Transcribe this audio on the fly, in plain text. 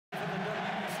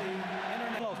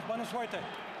Buena suerte.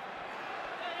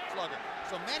 Slugger.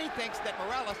 So Manny thinks that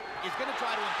Morales is going to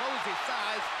try to impose his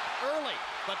size early.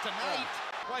 But tonight,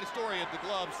 quite a story of the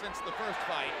gloves since the first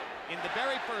fight. In the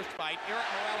very first fight, Erik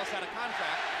Morales had a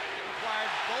contract that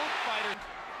required both fighters,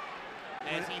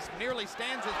 as he nearly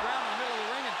stands his ground in the middle of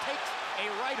the ring and takes a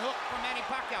right hook from Manny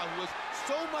Pacquiao, who was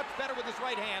so much better with his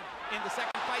right hand in the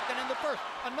second fight than in the first.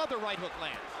 Another right hook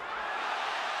lands.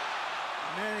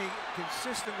 Manny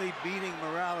consistently beating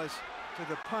Morales to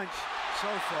the punch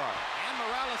so far. And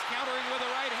Morales countering with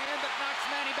a right hand that knocks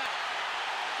Manny back.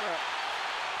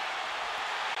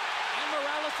 And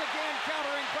Morales again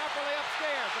countering properly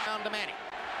upstairs. Down to Manny.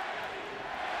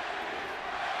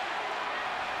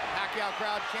 Pacquiao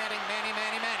crowd chanting Manny,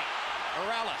 Manny, Manny.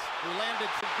 Morales, who landed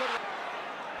some good.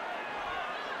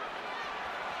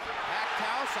 Packed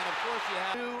house, and of course you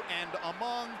have two and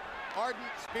among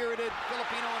ardent, spirited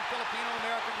Filipino and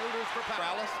Filipino-American rooters for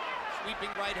Morales.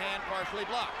 Sweeping right hand partially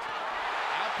blocked.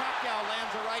 Now Pacquiao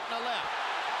lands a right and a left.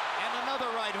 And another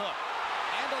right hook.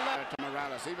 And a left. To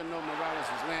Morales, even though Morales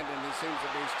is landing, he seems to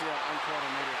be still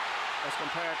uncoordinated as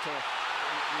compared to.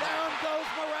 Down goes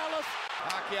Morales.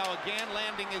 Pacquiao again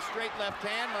landing his straight left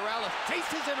hand. Morales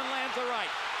chases him and lands a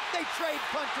right. They trade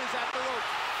punches at the rope.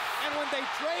 And when they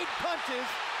trade punches,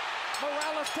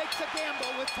 Morales takes a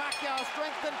gamble with Pacquiao's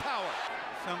strength and power.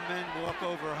 Some men walk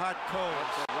over hot coals.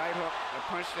 The right hook, the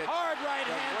punch that. Hard right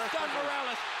hand, stun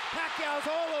Morales. Pacquiao's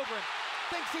all over him.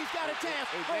 Thinks he's got a chance.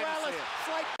 Morales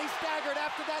slightly staggered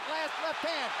after that last left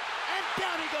hand. And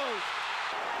down he goes.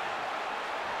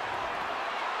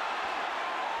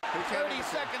 30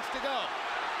 seconds to go.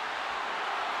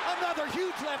 Another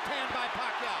huge left hand by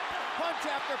Pacquiao. Punch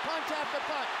after punch after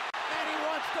punch. And he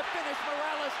wants to finish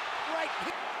Morales right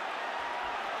here.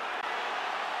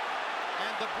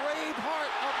 And the brave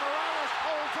heart of Morales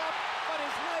holds up, but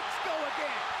his legs go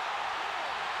again.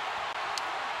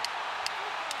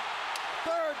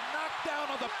 Third knockdown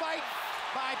of the fight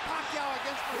by Pacquiao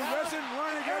against Morales. He doesn't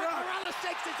want to get up. Morales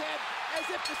shakes his head as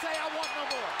if to say, I want no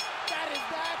more. That is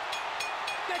that.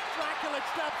 Dick Dracula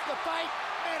stops the fight.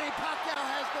 Manny Pacquiao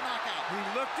has the knockout. He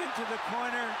looked into the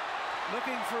corner,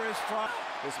 looking for his fight.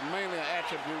 It's mainly an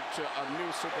attribute to a new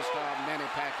superstar, Manny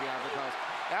Pacquiao, because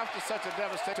after such a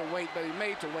devastating weight, but he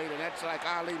made to wait, and that's like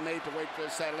Ali made to wait for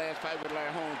his last fight with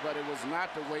Larry Holmes, but it was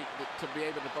not the weight to be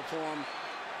able to perform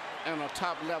on a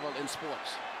top level in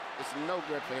sports. It's no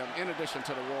good for him, in addition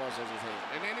to the wars as he's had.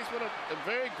 And then he's with a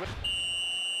very good.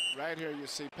 Right here, you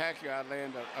see Pacquiao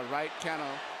land a right counter.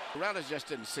 Morales just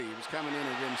didn't see. He was coming in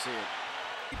and didn't see it.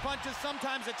 He punches.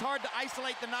 Sometimes it's hard to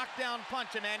isolate the knockdown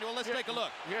punch, Emmanuel. Let's take a look.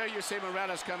 Here you see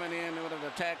Morales coming in with an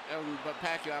attack, but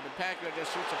Pacquiao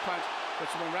just shoots a punch,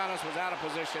 which Morales was out of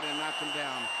position and knocked him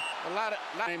down. A lot of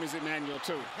name is Emmanuel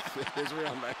too. His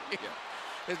real name.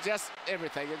 Yeah. It's just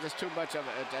everything. It's just too much of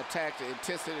an attack, the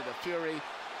intensity, the fury.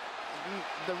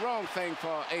 The wrong thing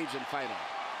for an aging fighter.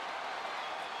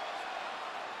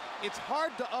 It's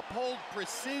hard to uphold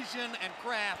precision and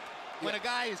craft when a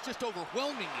guy is just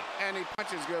overwhelming you. And he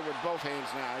punches good with both hands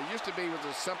now. It used to be with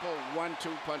a simple 1-2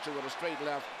 puncher with a straight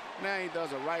left. Now he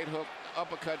does a right hook,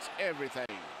 uppercuts, everything.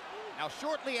 Now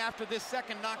shortly after this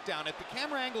second knockdown, if the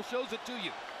camera angle shows it to you,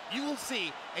 you will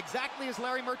see, exactly as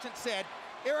Larry Merchant said,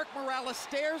 Erik Morales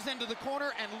stares into the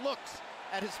corner and looks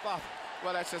at his father.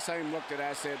 Well, that's the same look that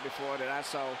I said before that I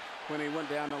saw when he went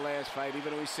down the last fight,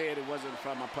 even though he said it wasn't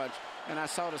from a punch. And I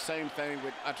saw the same thing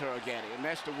with Arturo Gatti. And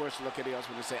that's the worst look it is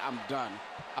when they say, I'm done,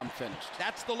 I'm finished.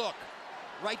 That's the look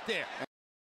right there.